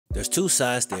There's two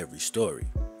sides to every story,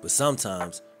 but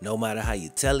sometimes, no matter how you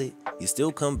tell it, you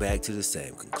still come back to the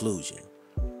same conclusion.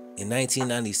 In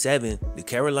 1997, the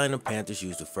Carolina Panthers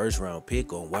used a first-round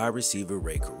pick on wide receiver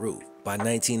Rae Carruth. By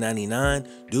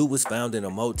 1999, dude was found in a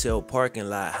motel parking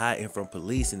lot hiding from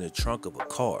police in the trunk of a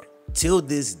car. Till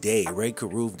this day, Rae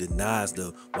Carruth denies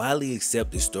the widely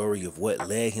accepted story of what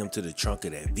led him to the trunk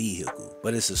of that vehicle.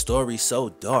 But it's a story so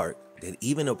dark that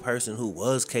even a person who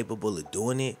was capable of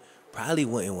doing it probably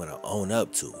wouldn't want to own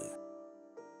up to it.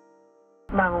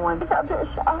 Number one, I've been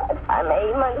shot. I'm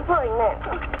 8 months pregnant.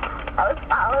 I was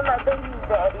following my baby's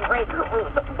daddy, Rae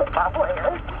Carruth, a football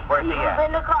player. Where's he at? He was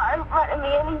in the car in front of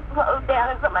me and he slowed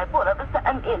down and somebody pulled up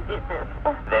beside me and did this.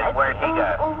 Then where'd he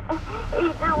go? He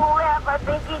threw a rap. I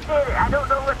think he did it. I don't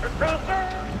know what to think.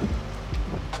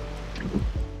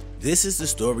 This is the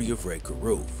story of Rae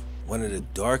Carruth, one of the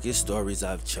darkest stories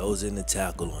I've chosen to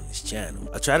tackle on this channel.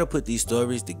 I try to put these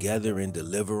stories together and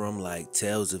deliver them like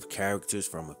tales of characters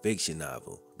from a fiction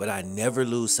novel, but I never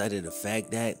lose sight of the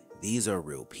fact that these are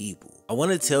real people. I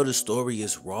want to tell the story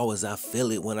as raw as I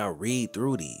feel it when I read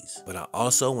through these, but I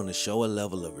also want to show a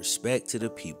level of respect to the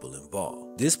people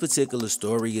involved. This particular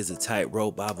story is a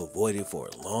tightrope I've avoided for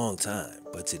a long time,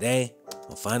 but today,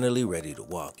 I'm finally ready to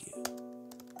walk it.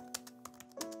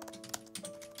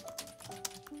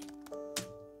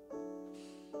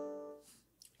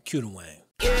 Cue the Wayne.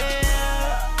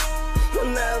 Yeah, you'll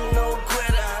never no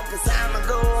quitter, 'cause I'ma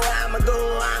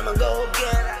go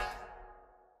get her.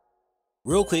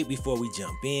 Real quick before we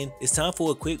jump in, it's time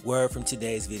for a quick word from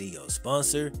today's video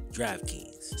sponsor,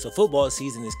 DraftKings. So football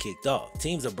season is kicked off.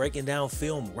 Teams are breaking down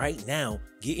film right now,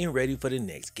 getting ready for the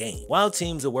next game. While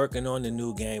teams are working on the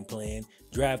new game plan,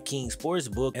 DraftKings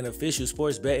Sportsbook, an official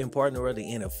sports betting partner of the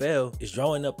NFL, is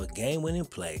drawing up a game-winning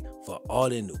play for all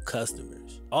their new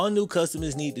customers. All new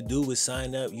customers need to do is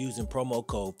sign up using promo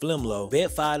code FlemLo,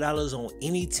 bet $5 on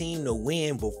any team to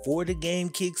win before the game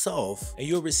kicks off, and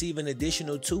you'll receive an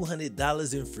additional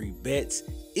 $200 in free bets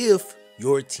if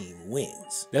your team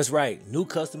wins. That's right, new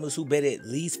customers who bet at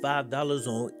least $5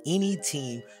 on any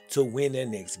team to win their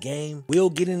next game will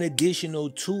get an additional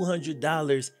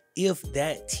 $200 if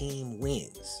that team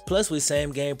wins. Plus, with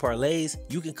same game parlays,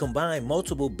 you can combine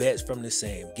multiple bets from the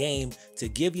same game to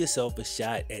give yourself a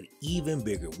shot at even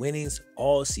bigger winnings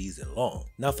all season long.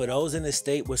 Now, for those in the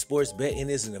state where sports betting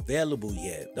isn't available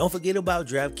yet, don't forget about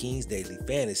DraftKings Daily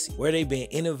Fantasy, where they've been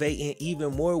innovating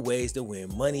even more ways to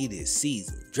win money this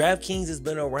season. DraftKings has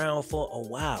been around for a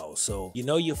while, so you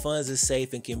know your funds are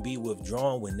safe and can be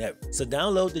withdrawn whenever. So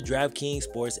download the DraftKings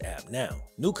Sports app now.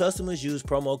 New customers use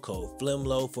promo code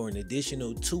FlemLo for an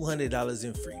additional $200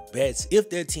 in free bets if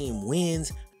their team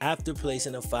wins after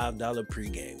placing a $5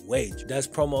 pregame wager. That's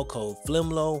promo code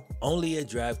FlemLo only at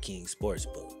DraftKings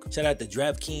Sportsbook. Shout out to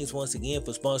DraftKings once again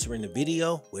for sponsoring the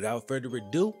video. Without further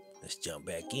ado, let's jump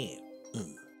back in.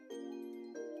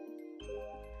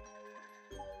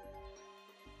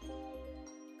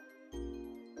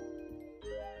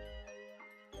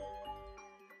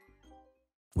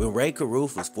 When Rae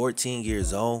Carruth was 14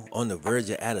 years old, on the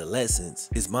verge of adolescence,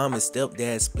 his mom and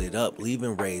stepdad split up,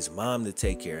 leaving Ray's mom to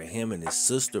take care of him and his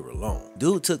sister alone.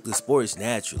 Dude took to sports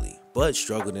naturally, but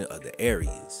struggled in other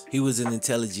areas. He was an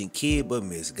intelligent kid, but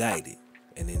misguided.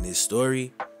 And in this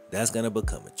story, that's gonna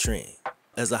become a trend.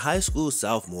 As a high school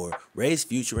sophomore, Ray's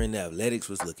future in athletics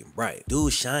was looking bright.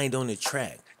 Dude shined on the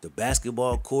track, the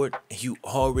basketball court, and you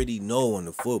already know on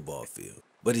the football field.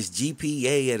 But his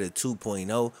GPA at a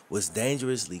 2.0 was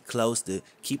dangerously close to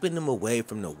keeping him away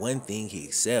from the one thing he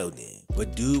excelled in.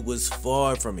 But dude was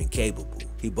far from incapable.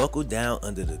 He buckled down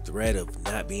under the threat of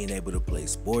not being able to play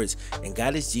sports and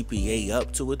got his GPA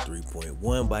up to a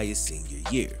 3.1 by his senior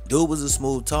year. Dude was a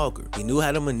smooth talker. He knew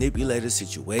how to manipulate a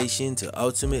situation to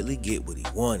ultimately get what he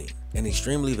wanted. An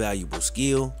extremely valuable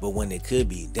skill, but one that could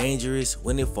be dangerous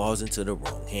when it falls into the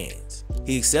wrong hands.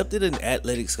 He accepted an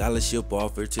athletic scholarship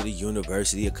offer to the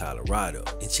University of Colorado.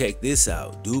 And check this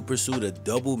out, dude pursued a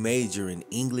double major in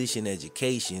English and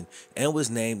education and was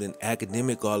named an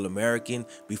academic All-American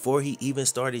before he even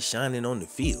started shining on the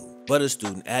field. But a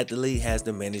student athlete has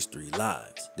to manage three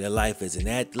lives: their life as an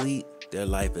athlete, their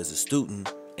life as a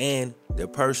student, and their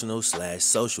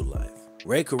personal/social life.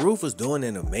 Rae Carruth was doing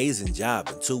an amazing job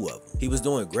in two of them. He was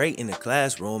doing great in the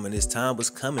classroom and his time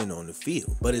was coming on the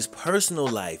field. But his personal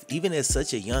life, even at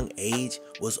such a young age,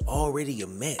 was already a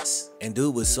mess. And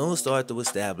dude would soon start to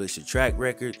establish a track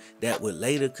record that would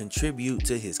later contribute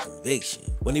to his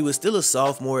conviction. When he was still a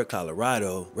sophomore at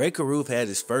Colorado, Rae Carruth had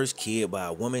his first kid by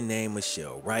a woman named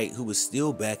Michelle Wright, who was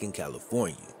still back in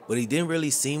California. But he didn't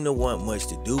really seem to want much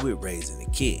to do with raising a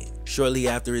kid. Shortly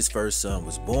after his first son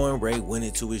was born, Rae went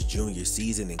into his junior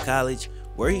season in college,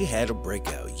 where he had a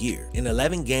breakout year. In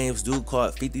 11 games, dude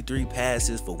caught 53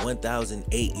 passes for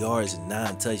 1,008 yards and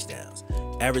 9 touchdowns,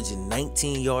 averaging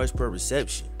 19 yards per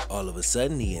reception. All of a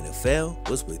sudden, the NFL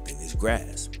was within his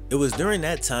grasp. It was during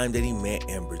that time that he met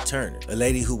Amber Turner, a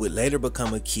lady who would later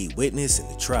become a key witness in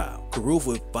the trial. Carruth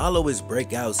would follow his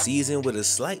breakout season with a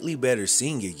slightly better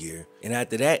senior year, and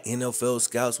after that, NFL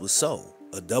scouts were sold.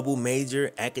 A double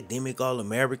major academic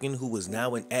All-American who was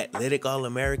now an athletic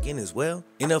All-American as well.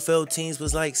 NFL teams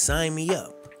was like, sign me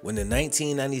up. When the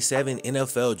 1997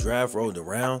 NFL draft rolled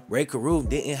around, Rae Carruth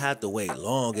didn't have to wait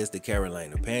long as the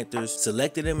Carolina Panthers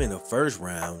selected him in the first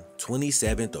round,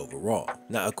 27th overall.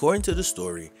 Now, according to the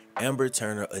story, Amber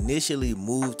Turner initially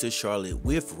moved to Charlotte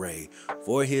with Rae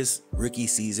for his rookie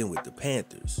season with the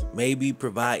Panthers, maybe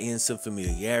providing some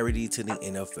familiarity to the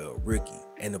NFL rookie.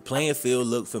 And the playing field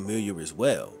looked familiar as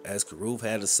well, as Carruth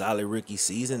had a solid rookie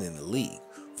season in the league.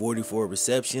 44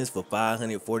 receptions for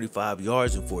 545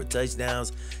 yards and 4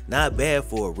 touchdowns. Not bad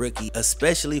for a rookie,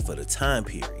 especially for the time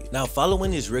period. Now,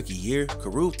 following his rookie year,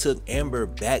 Carruth took Amber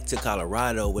back to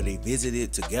Colorado where they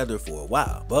visited together for a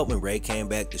while. But when Rae came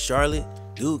back to Charlotte,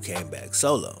 dude came back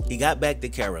solo. He got back to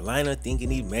Carolina thinking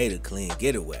he made a clean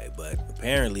getaway, but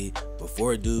apparently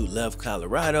before dude left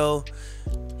Colorado,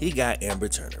 he got Amber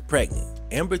Turner pregnant.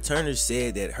 Amber Turner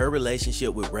said that her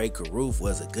relationship with Rae Carruth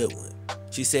was a good one.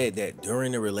 She said that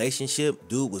during the relationship,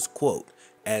 dude was, quote,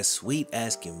 as sweet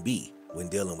as can be when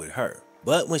dealing with her.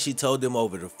 But when she told him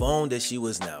over the phone that she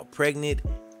was now pregnant,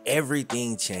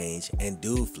 everything changed and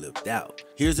dude flipped out.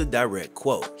 Here's a direct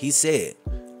quote. He said,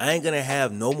 I ain't gonna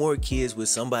have no more kids with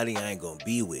somebody I ain't gonna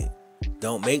be with.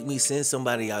 Don't make me send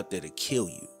somebody out there to kill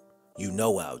you. You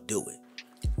know I'll do it.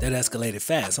 That escalated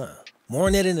fast, huh? More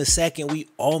on that in a second. We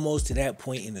almost to that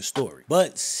point in the story.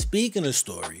 But speaking of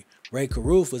story, Rae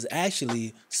Carruth was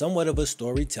actually somewhat of a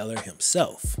storyteller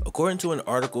himself. According to an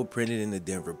article printed in the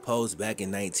Denver Post back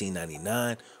in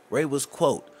 1999, Rae was,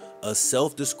 quote, a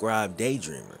self-described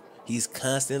daydreamer. He's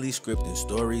constantly scripting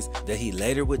stories that he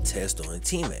later would test on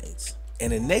teammates.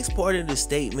 And the next part of the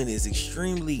statement is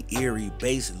extremely eerie,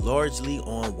 based largely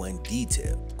on one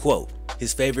detail. Quote,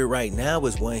 his favorite right now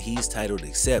is one he's titled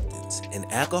Acceptance. An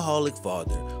alcoholic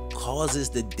father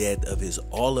causes the death of his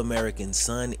All-American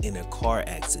son in a car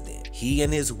accident. He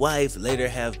and his wife later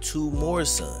have 2 more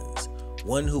sons,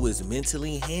 one who is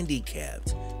mentally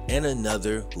handicapped and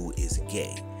another who is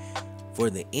gay.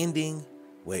 For the ending,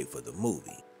 wait for the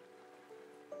movie.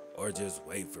 Or just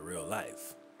wait for real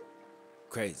life.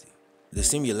 Crazy. The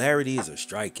similarities are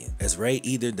striking, as Rae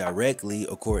either directly,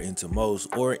 according to most,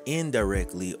 or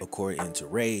indirectly, according to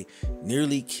Rae,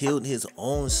 nearly killed his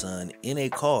own son in a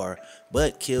car,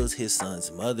 but kills his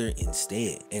son's mother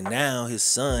instead. And now his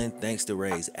son, thanks to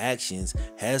Rae's actions,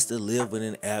 has to live with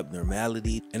an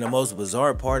abnormality. And the most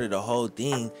bizarre part of the whole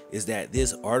thing is that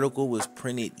this article was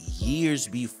printed years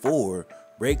before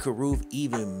Rae Carruth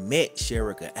even met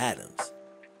Shericka Adams.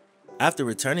 After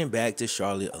returning back to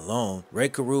Charlotte alone, Rae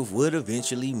Carruth would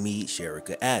eventually meet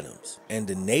Shericka Adams, and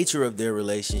the nature of their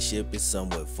relationship is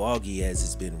somewhat foggy as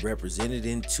it's been represented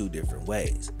in 2 different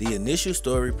ways. The initial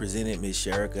story presented Miss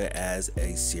Shericka as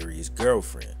a serious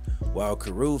girlfriend, while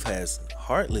Carruth has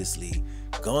heartlessly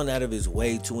gone out of his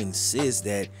way to insist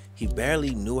that he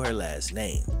barely knew her last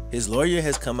name. His lawyer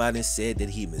has come out and said that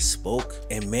he misspoke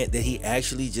and meant that he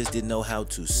actually just didn't know how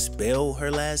to spell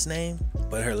her last name,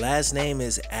 but her last name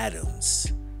is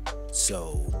Adams.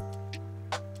 So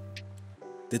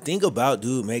the thing about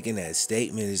dude making that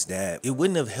statement is that it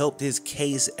wouldn't have helped his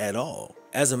case at all.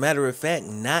 As a matter of fact,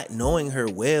 not knowing her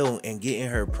well and getting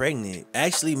her pregnant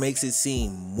actually makes it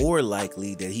seem more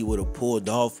likely that he would have pulled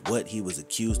off what he was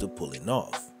accused of pulling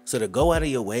off. So to go out of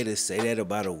your way to say that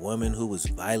about a woman who was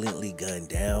violently gunned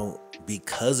down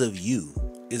because of you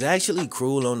is actually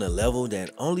cruel on a level that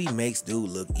only makes dude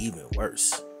look even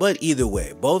worse. But either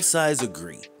way, both sides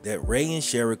agree that Rae and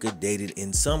Shericka dated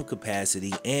in some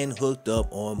capacity and hooked up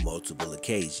on multiple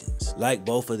occasions. Like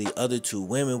both of the other 2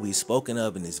 women we've spoken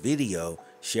of in this video,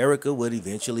 Shericka would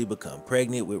eventually become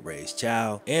pregnant with Rae's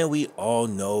child, and we all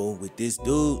know with this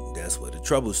dude, that's where the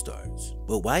trouble starts.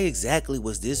 But why exactly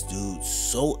was this dude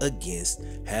so against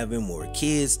having more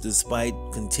kids despite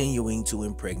continuing to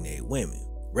impregnate women?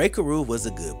 Rae Carruth was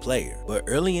a good player, but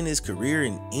early in his career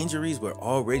and injuries were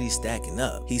already stacking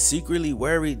up. He secretly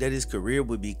worried that his career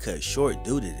would be cut short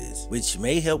due to this, which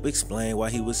may help explain why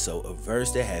he was so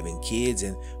averse to having kids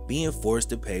and being forced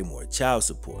to pay more child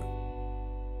support.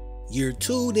 Year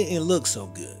 2 didn't look so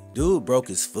good. Dude broke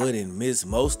his foot and missed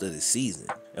most of the season,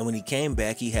 and when he came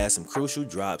back he had some crucial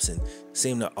drops and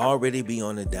seemed to already be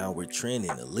on a downward trend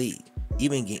in the league.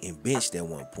 even getting benched at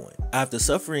one point. After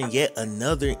suffering yet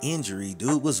another injury,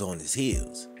 dude was on his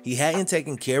heels. He hadn't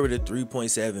taken care of the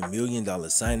 $3.7 million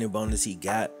signing bonus he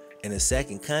got, and a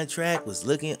second contract was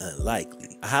looking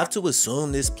unlikely. I have to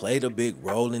assume this played a big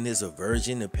role in his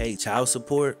aversion to pay child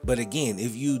support, but again,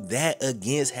 if you that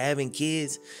against having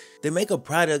kids, then make a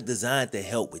product designed to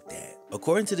help with that.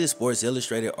 According to this Sports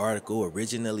Illustrated article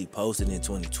originally posted in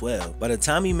 2012, by the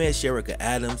time he met Shericka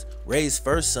Adams, Rae's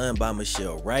first son by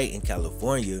Michelle Wright in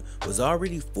California was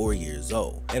already 4 years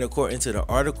old. And according to the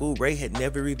article, Rae had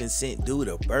never even sent dude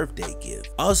a birthday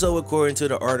gift. Also according to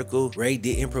the article, Rae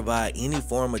didn't provide any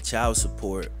form of child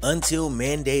support until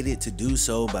mandated to do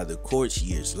so by the courts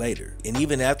years later. And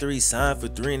even after he signed for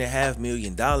 $3.5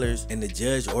 million and the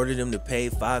judge ordered him to pay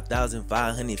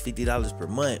 $5,550 per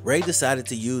month, Rae decided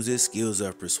to use his skills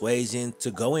of persuasion to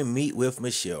go and meet with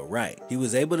Michelle Wright. He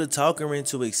was able to talk her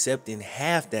into accepting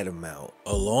half that amount,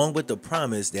 along with the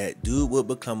promise that dude would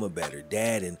become a better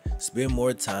dad and spend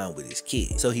more time with his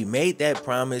kids. So he made that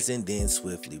promise and then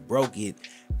swiftly broke it,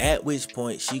 at which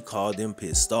point she called him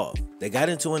pissed off. They got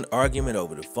into an argument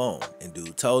over the phone, and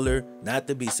dude told her not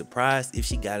to be surprised if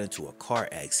she got into a car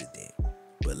accident.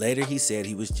 But later he said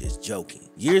he was just joking.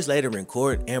 Years later in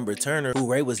court, Amber Turner, who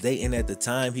Rae was dating at the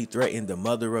time he threatened the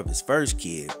mother of his first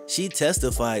kid, she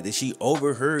testified that she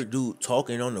overheard dude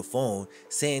talking on the phone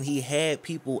saying he had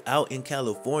people out in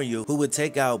California who would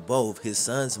take out both his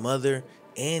son's mother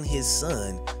and his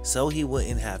son so he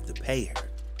wouldn't have to pay her.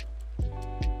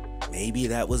 Maybe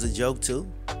that was a joke too?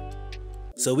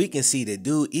 So we can see that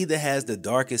dude either has the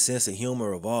darkest sense of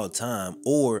humor of all time,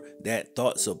 or that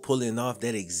thoughts of pulling off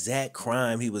that exact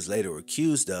crime he was later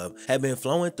accused of had been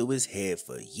flowing through his head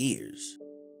for years.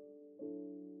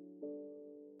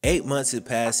 8 months had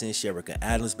passed since Shericka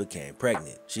Adams became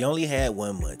pregnant. She only had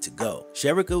 1 month to go.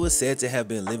 Shericka was said to have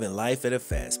been living life at a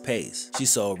fast pace. She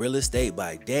sold real estate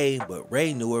by day, but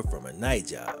Rae knew her from a night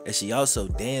job, and she also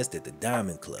danced at the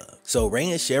Diamond Club. So Rae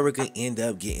and Shericka end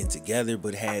up getting together,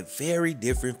 but had very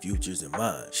different futures in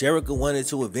mind. Shericka wanted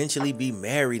to eventually be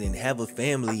married and have a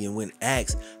family, and when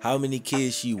asked how many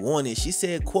kids she wanted, she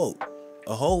said, quote,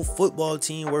 "A whole football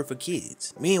team worth of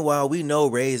kids." Meanwhile, we know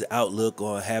Rae's outlook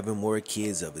on having more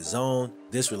kids of his own.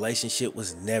 This relationship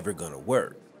was never gonna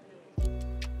work.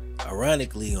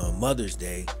 Ironically, on Mother's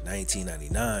Day,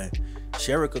 1999,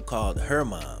 Shericka called her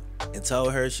mom and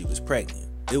told her she was pregnant.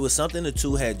 It was something the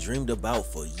two had dreamed about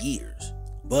for years.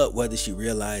 But whether she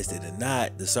realized it or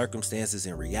not, the circumstances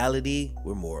in reality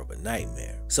were more of a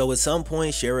nightmare. So at some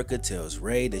point, Shericka tells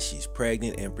Rae that she's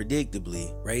pregnant, and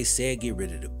predictably, Rae said get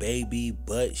rid of the baby,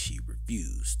 but she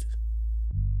refused.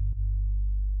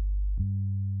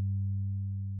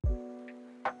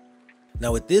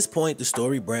 Now at this point, the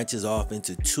story branches off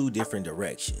into two different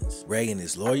directions. Rae and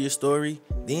his lawyer's story,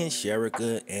 then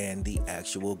Shericka and the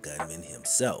actual gunman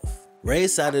himself.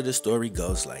 Rae's side of the story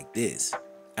goes like this.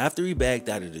 After he backed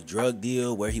out of the drug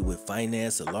deal where he would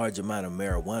finance a large amount of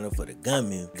marijuana for the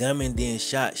gunman then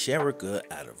shot Shericka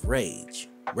out of rage.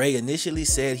 Rae initially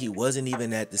said he wasn't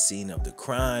even at the scene of the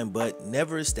crime, but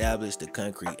never established a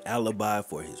concrete alibi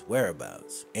for his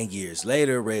whereabouts. And years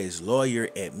later, Rae's lawyer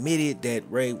admitted that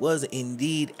Rae was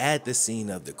indeed at the scene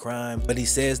of the crime, but he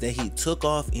says that he took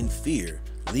off in fear,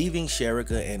 leaving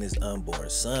Shericka and his unborn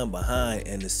son behind,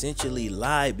 and essentially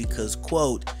lied because,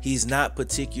 quote, he's not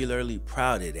particularly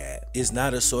proud of that. It's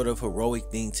not a sort of heroic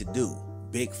thing to do.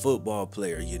 Big football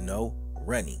player, you know,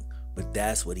 running. But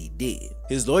that's what he did.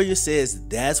 His lawyer says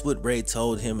that's what Rae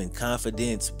told him in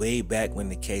confidence way back when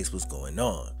the case was going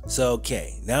on. So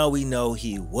okay, now we know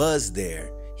he was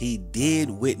there. He did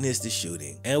witness the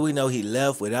shooting, and we know he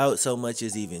left without so much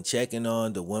as even checking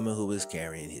on the woman who was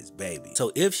carrying his baby.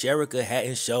 So if Shericka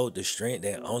hadn't showed the strength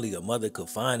that only a mother could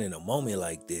find in a moment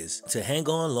like this, to hang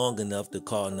on long enough to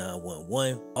call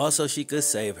 911, also she could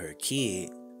save her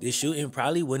kid, this shooting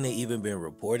probably wouldn't have even been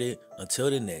reported until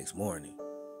the next morning.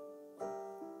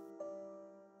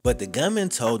 But the gunman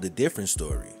told a different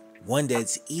story, one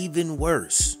that's even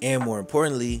worse, and more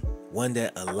importantly, one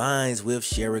that aligns with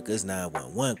Shericka's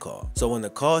 911 call. So on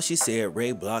the call, she said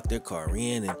Rae blocked her car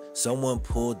in and someone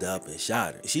pulled up and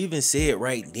shot her. She even said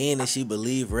right then that she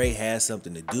believed Rae had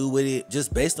something to do with it.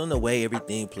 Just based on the way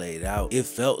everything played out, it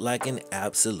felt like an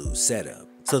absolute setup.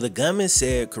 So the gunman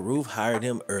said Carruth hired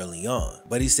him early on,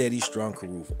 but he said he strung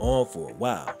Carruth on for a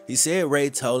while. He said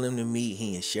Rae told him to meet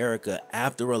he and Shericka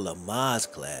after a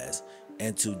Lamaze class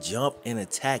and to jump and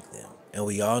attack them. and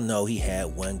we all know he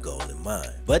had one goal in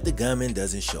mind. But the gunman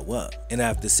doesn't show up, and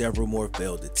after several more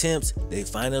failed attempts, they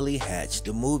finally hatched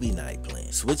the movie night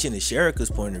plan. Switching to Sherika's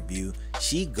point of view,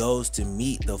 she goes to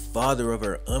meet the father of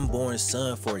her unborn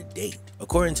son for a date.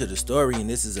 According to the story, and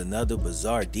this is another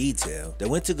bizarre detail, they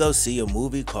went to go see a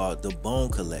movie called The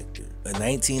Bone Collector, a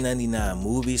 1999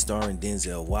 movie starring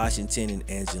Denzel Washington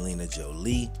and Angelina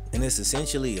Jolie, and it's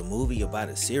essentially a movie about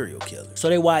a serial killer. So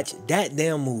they watch that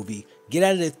damn movie, get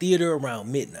out of the theater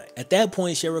around midnight. At that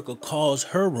point, Sherika calls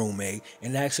her roommate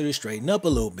and asks her to straighten up a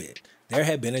little bit. There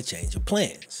had been a change of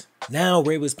plans. Now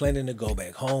Rae was planning to go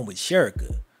back home with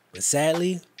Sherika, but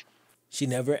sadly, she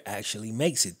never actually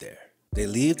makes it there. They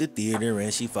leave the theater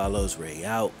and she follows Rae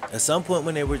out. At some point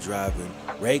when they were driving,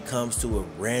 Rae comes to a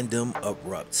random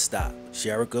abrupt stop.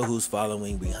 Sherika, who's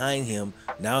following behind him,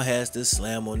 now has to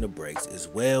slam on the brakes as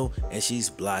well, and she's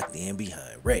blocked in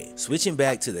behind Rae. Switching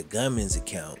back to the gunman's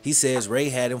account, he says Rae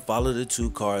had him follow the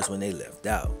two cars when they left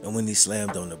out, and when he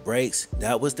slammed on the brakes,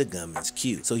 that was the gunman's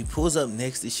cue. So he pulls up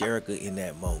next to Sherika in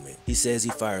that moment. He says he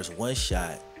fires one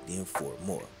shot, then 4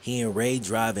 more. He and Rae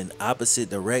drive in opposite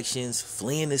directions,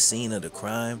 fleeing the scene of the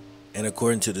crime. And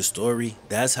according to the story,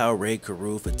 that's how Rae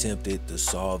Carruth attempted to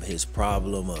solve his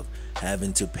problem of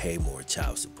having to pay more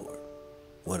child support.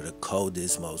 One of the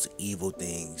coldest, most evil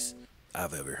things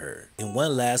I've ever heard. In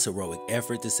one last heroic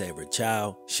effort to save her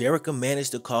child, Sherika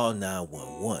managed to call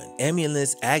 911.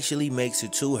 Ambulance actually makes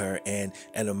it to her, and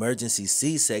an emergency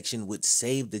C-section would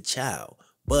save the child.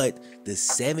 But the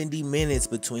 70 minutes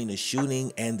between the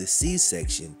shooting and the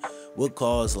C-section would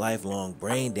cause lifelong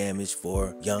brain damage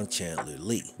for young Chandler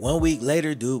Lee. 1 week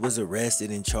later, dude was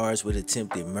arrested and charged with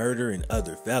attempted murder and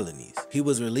other felonies. He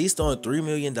was released on a $3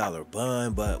 million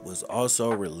bond, but was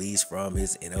also released from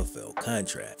his NFL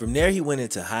contract. From there, he went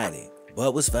into hiding,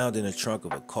 but was found in the trunk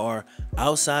of a car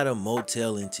outside a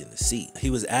motel in Tennessee. He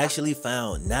was actually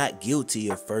found not guilty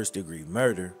of first-degree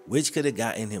murder, which could have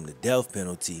gotten him the death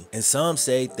penalty. And some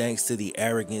say thanks to the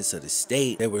arrogance of the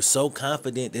state, they were so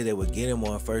confident that they would get him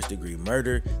on first-degree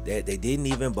murder that they didn't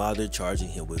even bother charging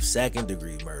him with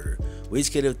second-degree murder,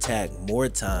 which could have tacked more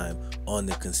time on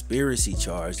the conspiracy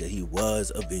charge that he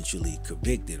was eventually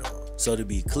convicted on. So to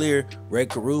be clear, Rae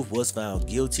Carruth was found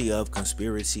guilty of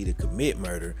conspiracy to commit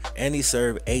murder, and he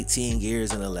served 18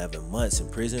 years and 11 months in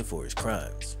prison for his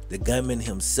crimes. The gunman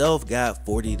himself got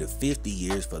 40 to 50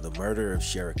 years for the murder of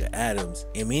Sherika Adams,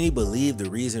 and many believe the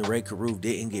reason Rae Carruth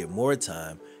didn't get more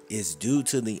time is due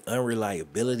to the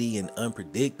unreliability and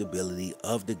unpredictability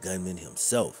of the gunman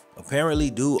himself.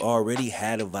 Apparently, dude already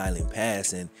had a violent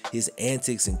past, and his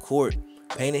antics in court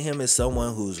painted him as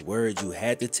someone whose words you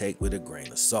had to take with a grain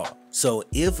of salt. So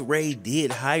if Rae did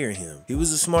hire him, he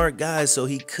was a smart guy, so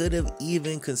he could have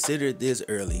even considered this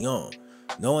early on.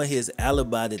 Knowing his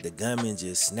alibi that the gunman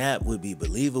just snapped would be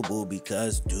believable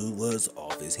because dude was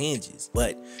off his hinges.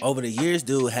 But over the years,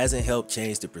 dude hasn't helped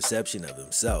change the perception of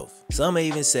himself. Some may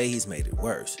even say he's made it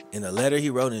worse. In a letter he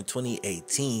wrote in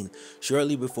 2018,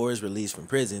 shortly before his release from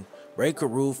prison, Rae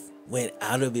Carruth went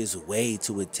out of his way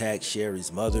to attack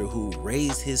Sherry's mother, who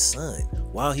raised his son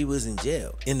while he was in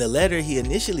jail. In the letter, he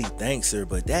initially thanks her,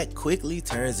 but that quickly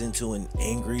turns into an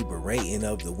angry berating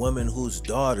of the woman whose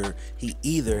daughter he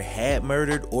either had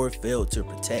murdered or failed to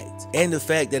protect. And the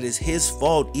fact that it's his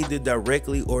fault, either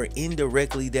directly or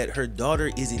indirectly, that her daughter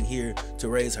isn't here to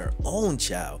raise her own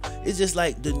child. It's just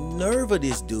like the nerve of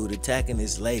this dude attacking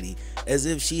this lady as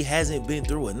if she hasn't been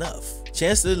through enough.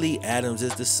 Chancellor Lee Adams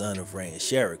is the son of Rae and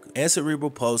Sherika, and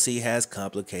cerebral palsy has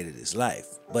complicated his life.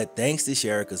 But thanks to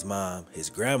Sherika's mom, his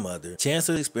grandmother,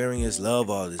 Chancellor experienced love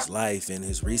all his life and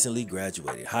has recently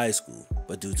graduated high school.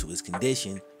 But due to his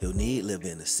condition, he'll need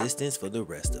live-in assistance for the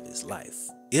rest of his life.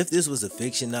 If this was a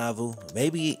fiction novel,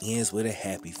 maybe it ends with a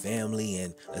happy family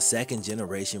and a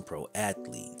second-generation pro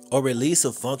athlete, or at least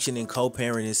a functioning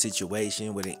co-parenting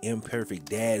situation with an imperfect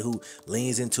dad who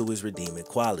leans into his redeeming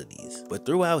qualities. But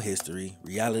throughout history,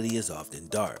 reality is often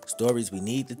dark. Stories we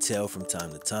need to tell from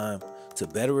time to time to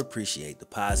better appreciate the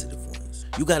positive ones.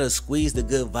 You gotta squeeze the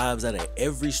good vibes out of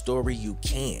every story you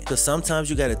can, because sometimes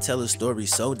you gotta tell a story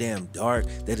so damn dark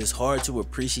that it's hard to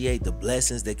appreciate the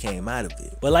blessings that came out of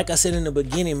it. But like I said in the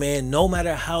beginning, man, no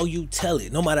matter how you tell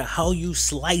it, no matter how you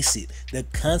slice it, the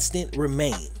constant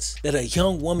remains that a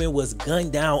young woman was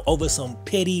gunned down over some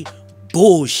petty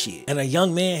bullshit, and a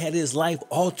young man had his life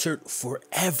altered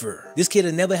forever. This kid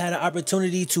had never had an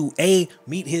opportunity to A,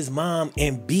 meet his mom,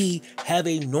 and B, have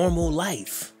a normal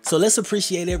life. So let's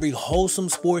appreciate every wholesome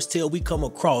sports tale we come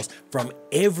across from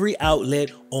every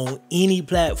outlet on any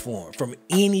platform, from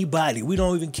anybody. We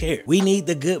don't even care. We need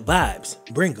the good vibes.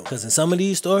 Bring them. Because in some of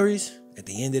these stories, at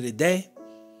the end of the day,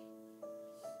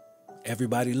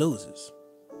 everybody loses.